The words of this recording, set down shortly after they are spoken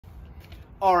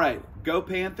All right, go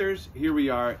Panthers. Here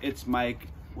we are. It's Mike.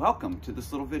 Welcome to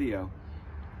this little video.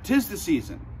 Tis the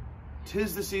season.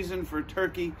 Tis the season for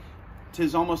turkey.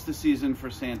 Tis almost the season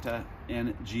for Santa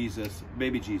and Jesus,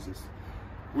 baby Jesus.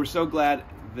 We're so glad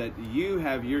that you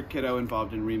have your kiddo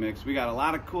involved in Remix. We got a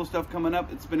lot of cool stuff coming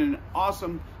up. It's been an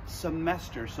awesome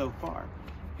semester so far.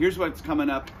 Here's what's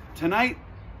coming up. Tonight,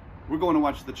 we're going to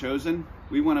watch The Chosen.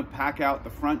 We want to pack out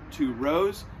the front 2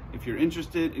 rows. If you're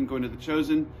interested in going to The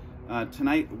Chosen,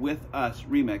 tonight with us,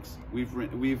 Remix,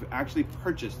 we've actually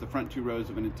purchased the front 2 rows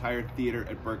of an entire theater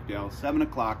at Birkdale, 7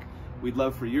 o'clock. We'd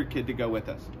love for your kid to go with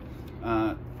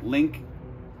us. Link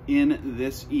in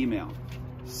this email.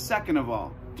 Second of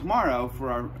all, tomorrow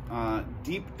for our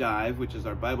deep dive, which is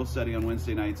our Bible study on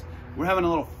Wednesday nights, we're having a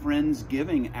little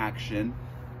Friendsgiving action.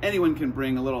 Anyone can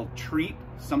bring a little treat,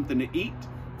 something to eat.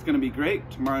 It's gonna be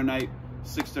great. Tomorrow night,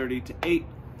 6:30 to 8.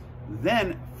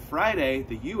 Then Friday,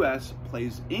 the US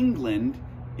plays England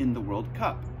in the World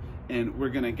Cup. And we're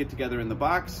gonna get together in the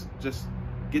box, just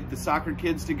get the soccer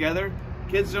kids together.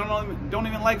 Kids don't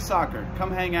even like soccer. Come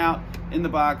hang out in the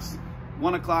box,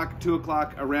 1 o'clock, 2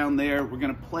 o'clock, around there. We're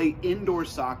gonna play indoor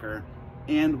soccer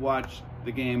and watch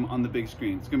the game on the big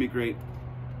screen. It's gonna be great.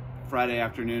 Friday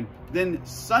afternoon. Then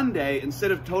Sunday,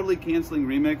 instead of totally canceling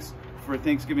Remix for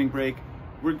Thanksgiving break,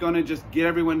 we're gonna just get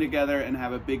everyone together and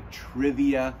have a big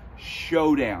trivia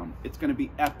showdown. It's gonna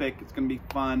be epic, it's gonna be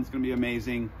fun, it's gonna be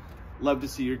amazing. Love to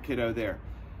see your kiddo there.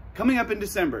 Coming up in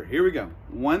December, here we go.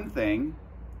 1 thing,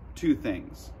 2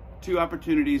 things. 2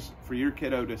 opportunities for your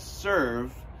kiddo to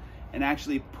serve and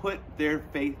actually put their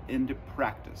faith into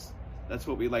practice. That's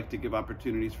what we like to give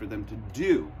opportunities for them to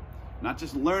do. Not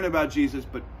just learn about Jesus,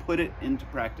 but put it into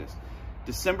practice.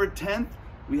 December 10th,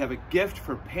 we have a gift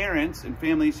for parents and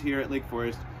families here at Lake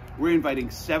Forest. We're inviting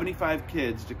 75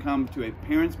 kids to come to a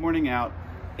parents' morning out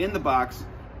in the box,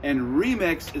 and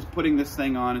Remix is putting this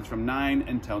thing on. It's from 9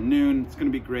 until noon. It's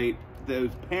gonna be great.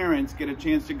 Those parents get a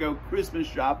chance to go Christmas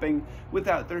shopping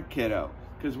without their kiddo,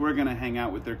 because we're gonna hang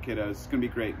out with their kiddos. It's gonna be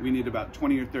great. We need about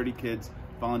 20 or 30 kids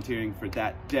volunteering for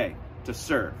that day to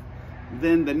serve.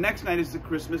 Then the next night is the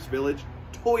Christmas Village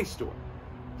Toy Store.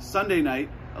 Sunday night,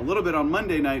 a little bit on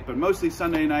Monday night, but mostly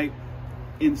Sunday night.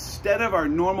 Instead of our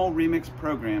normal Remix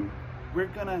program, we're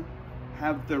gonna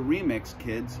have the Remix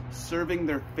kids serving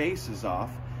their faces off.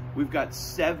 We've got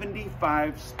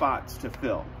 75 spots to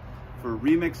fill for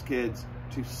Remix kids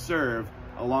to serve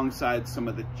alongside some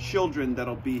of the children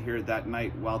that'll be here that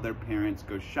night while their parents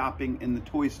go shopping in the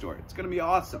toy store. It's gonna be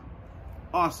awesome,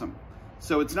 awesome.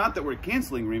 So it's not that we're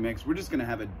canceling Remix, we're just gonna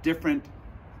have a different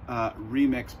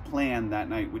Remix plan that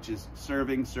night, which is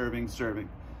serving.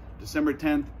 December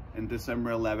 10th and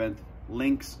December 11th,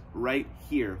 links right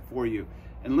here for you.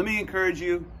 And let me encourage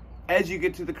you, as you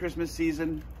get to the Christmas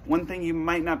season, one thing you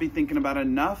might not be thinking about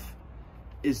enough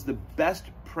is the best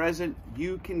present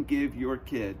you can give your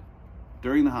kid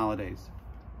during the holidays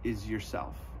is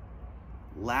yourself.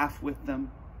 Laugh with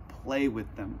them, play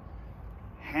with them,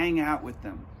 hang out with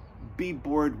them, be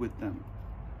bored with them.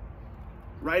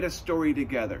 Write a story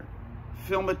together,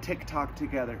 film a TikTok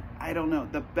together. I don't know.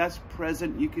 The best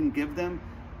present you can give them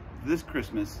this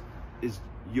Christmas is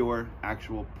your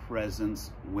actual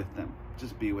presence with them.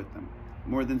 Just be with them.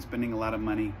 More than spending a lot of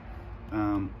money,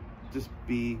 just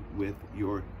be with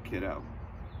your kiddo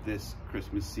this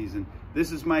Christmas season.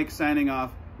 This is Mike signing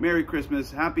off. Merry Christmas,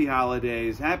 Happy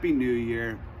Holidays, Happy New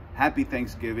Year, Happy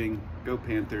Thanksgiving. Go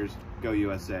Panthers, go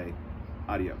USA.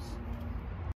 Adios.